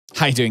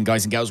How you doing,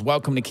 guys and girls?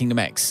 Welcome to Kingdom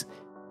X. Do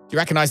you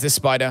recognize this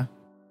spider?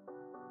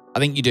 I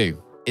think you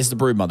do. It's the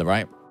Broodmother,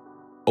 right?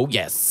 Oh,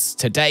 yes.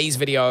 Today's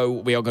video,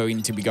 we are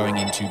going to be going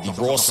into the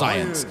raw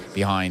science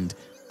behind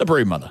the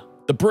Broodmother.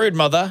 The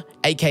Broodmother,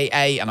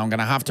 a.k.a., and I'm going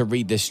to have to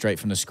read this straight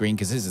from the screen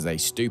because this is a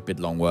stupid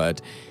long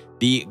word,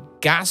 the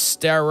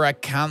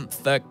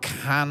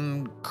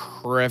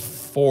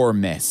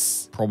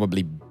Gasterocanthochancriformis.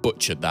 Probably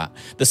butchered that.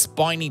 The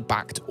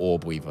spiny-backed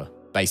orb weaver,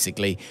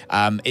 basically.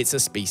 It's a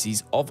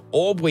species of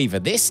orb weaver.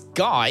 This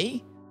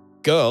guy...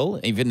 girl,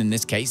 even in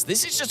this case,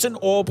 this is just an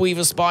orb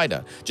weaver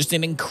spider. Just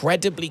an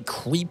incredibly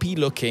creepy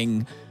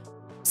looking,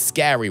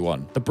 scary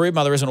one. The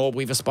Broodmother is an orb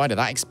weaver spider.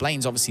 That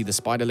explains, obviously, the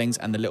spiderlings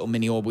and the little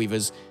mini orb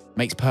weavers.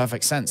 Makes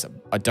perfect sense.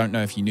 I don't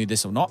know if you knew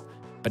this or not,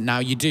 but now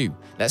you do.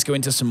 Let's go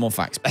into some more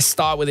facts. Let's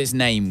start with its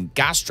name.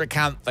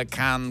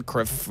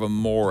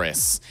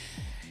 Gasterocanthochancriformis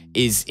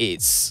is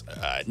its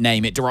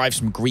name. It derives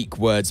from Greek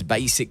words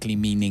basically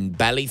meaning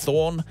belly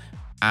thorn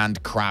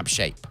and crab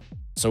shape.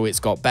 So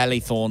it's got belly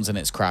thorns and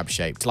it's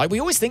crab-shaped. Like,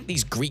 we always think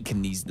these Greek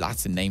and these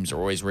Latin names are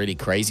always really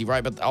crazy,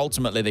 right? But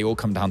ultimately, they all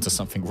come down to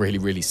something really,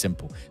 really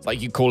simple. It's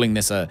like you calling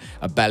this a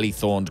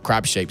belly-thorned,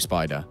 crab-shaped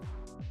spider.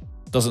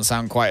 Doesn't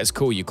sound quite as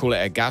cool. You call it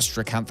a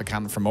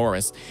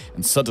Gasterocanthochancriformis,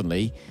 and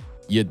suddenly,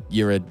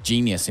 you're a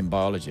genius in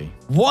biology.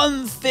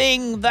 One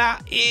thing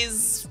that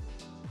is...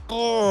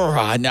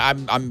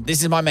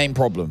 this is my main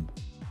problem.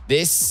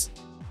 This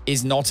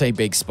is not a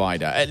big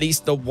spider. At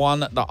least the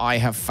one that I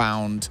have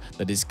found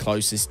that is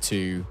closest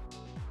to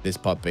this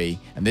puppy.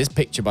 And this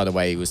picture, by the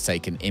way, was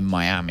taken in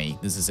Miami.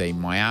 This is a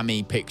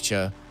Miami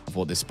picture of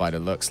what this spider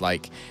looks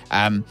like.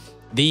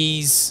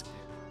 These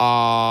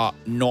are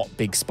not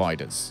big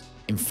spiders.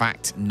 In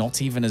fact,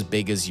 not even as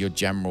big as your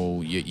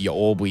general, your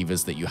orb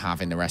weavers that you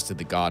have in the rest of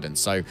the garden.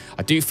 So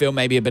I do feel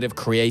maybe a bit of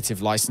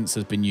creative license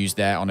has been used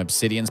there on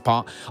Obsidian's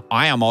part.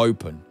 I am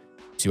open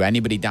to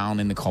anybody down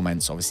in the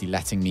comments, obviously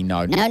letting me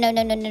know.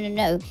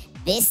 No.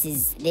 This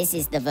is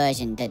the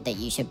version that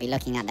you should be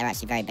looking at. They're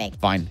actually very big.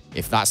 Fine.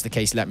 If that's the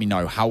case, let me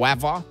know.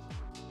 However,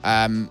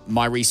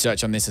 my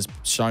research on this has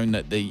shown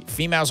that the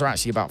females are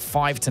actually about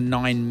 5 to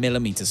 9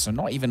 millimeters, so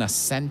not even a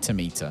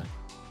centimeter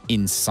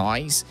in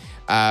size,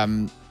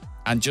 and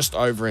just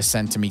over a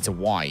centimeter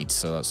wide.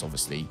 So that's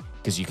obviously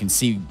because you can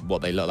see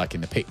what they look like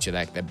in the picture.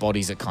 Their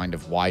bodies are kind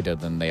of wider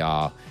than they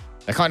are.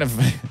 They're kind of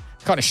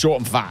short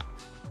and fat,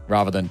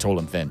 rather than tall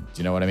and thin. Do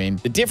you know what I mean?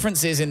 The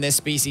differences in this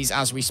species,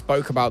 as we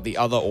spoke about the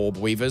other orb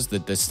weavers,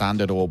 the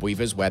standard orb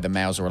weavers, where the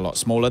males are a lot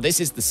smaller. This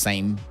is the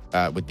same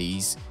with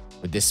this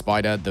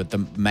spider.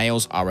 The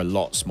males are a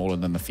lot smaller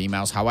than the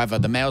females. However,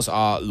 the males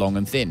are long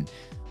and thin.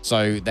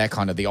 So they're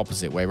kind of the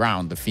opposite way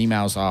around. The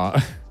females are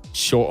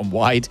short and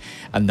wide,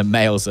 and the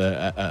males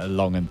are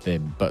long and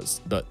thin, but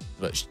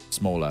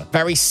smaller.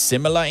 Very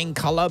similar in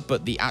color,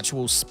 but the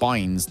actual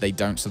spines, they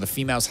don't. So the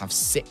females have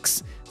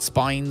 6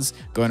 spines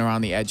going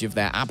around the edge of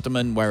their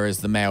abdomen,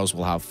 whereas the males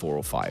will have 4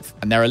 or 5.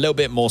 And they're a little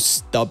bit more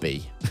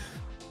stubby.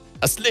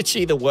 That's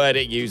literally the word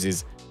it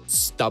uses,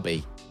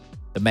 stubby.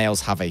 The males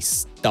have a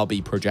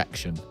stubby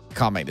projection.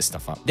 Can't make this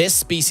stuff up. This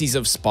species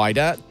of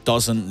spider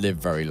doesn't live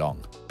very long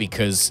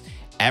because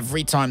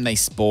every time they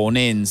spawn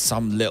in,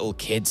 some little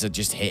kids are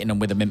just hitting them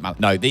with a mint mallet.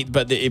 No,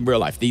 but in real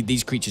life,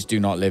 these creatures do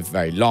not live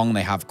very long.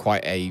 They have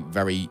quite a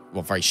very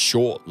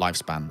short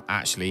lifespan,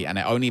 actually, and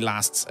it only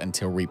lasts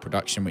until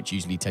reproduction, which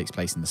usually takes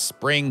place in the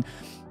spring,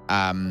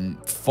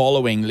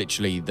 following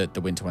literally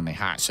the winter when they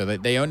hatch. So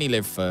they only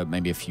live for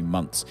maybe a few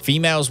months.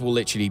 Females will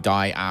literally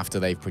die after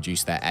they've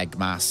produced their egg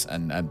mass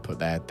and put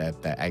their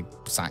egg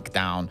sac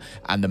down,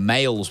 and the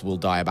males will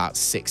die about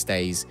 6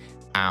 days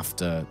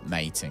after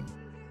mating.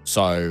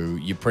 So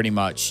you've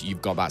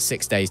got about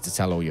 6 days to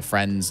tell all your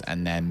friends,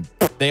 and then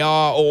they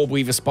are orb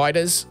weaver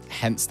spiders,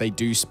 hence they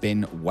do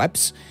spin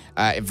webs.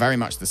 Very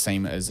much the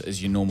same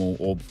as your normal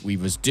orb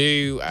weavers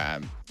do.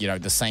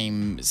 The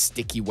same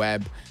sticky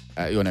web.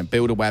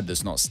 Build a web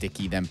that's not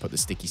sticky, then put the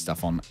sticky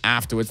stuff on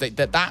afterwards.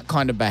 That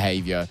kind of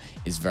behavior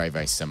is very,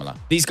 very similar.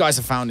 These guys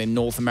are found in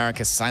North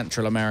America,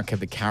 Central America,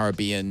 the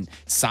Caribbean,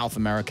 South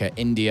America,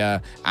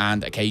 India,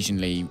 and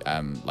occasionally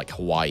like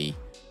Hawaii.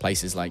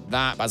 Places like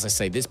that. As I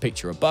say, this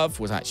picture above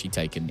was actually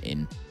taken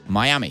in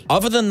Miami.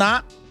 Other than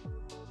that,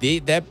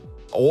 they're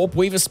orb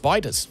weaver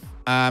spiders.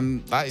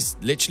 That is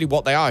literally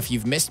what they are. If you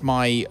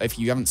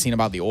haven't seen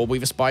about the orb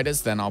weaver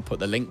spiders, then I'll put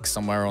the link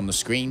somewhere on the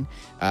screen.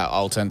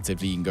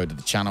 Alternatively, you can go to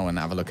the channel and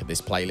have a look at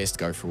this playlist,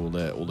 go through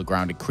all the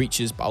grounded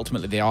creatures. But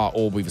ultimately, they are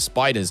orb weaver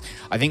spiders.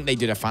 I think they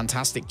did a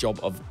fantastic job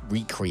of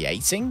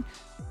recreating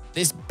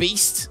this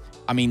beast.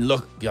 I mean,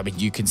 look,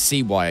 you can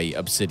see why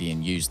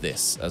Obsidian used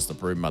this as the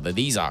Broodmother.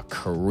 These are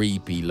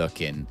creepy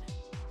looking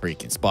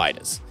freaking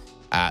spiders.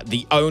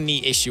 The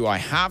only issue I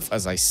have,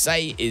 as I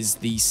say, is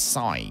the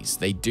size.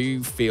 They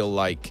do feel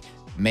like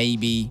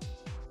maybe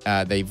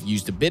they've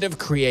used a bit of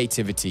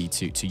creativity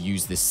to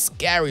use this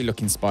scary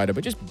looking spider,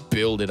 but just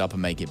build it up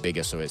and make it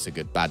bigger so it's a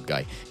good bad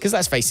guy. Because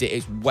let's face it,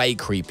 it's way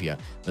creepier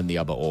than the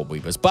other orb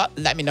weavers. But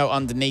let me know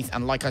underneath.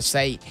 And like I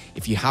say,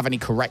 if you have any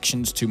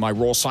corrections to my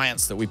raw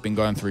science that we've been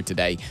going through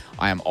today,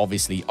 I am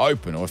obviously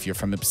open. Or if you're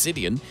from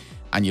Obsidian,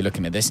 and you're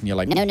looking at this and you're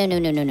like,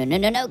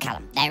 no,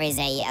 Callum. There is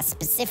a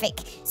specific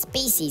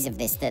species of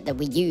this that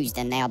we used,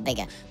 and they are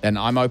bigger. then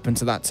I'm open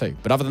to that too.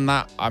 But other than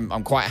that,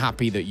 I'm quite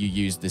happy that you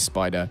used this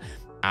spider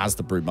as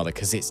the broodmother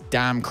because it's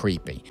damn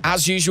creepy.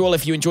 As usual,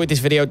 if you enjoyed this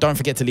video, don't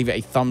forget to leave it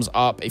a thumbs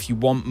up. If you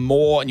want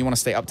more and you want to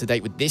stay up to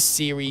date with this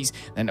series,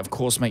 then of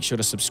course make sure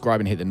to subscribe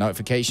and hit the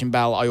notification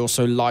bell. I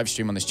also live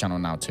stream on this channel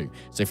now too.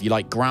 So if you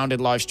like Grounded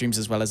live streams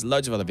as well as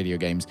loads of other video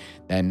games,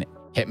 then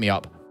hit me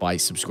up by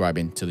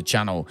subscribing to the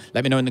channel.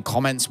 Let me know in the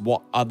comments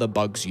what other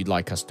bugs you'd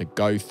like us to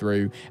go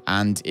through,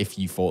 and if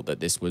you thought that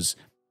this was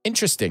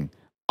interesting.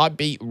 I'd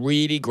be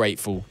really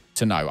grateful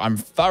to know. I'm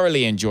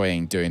thoroughly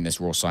enjoying doing this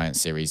Raw Science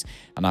series,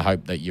 and I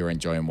hope that you're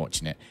enjoying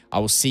watching it. I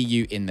will see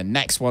you in the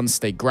next one.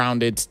 Stay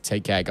grounded.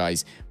 Take care,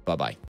 guys. Bye-bye.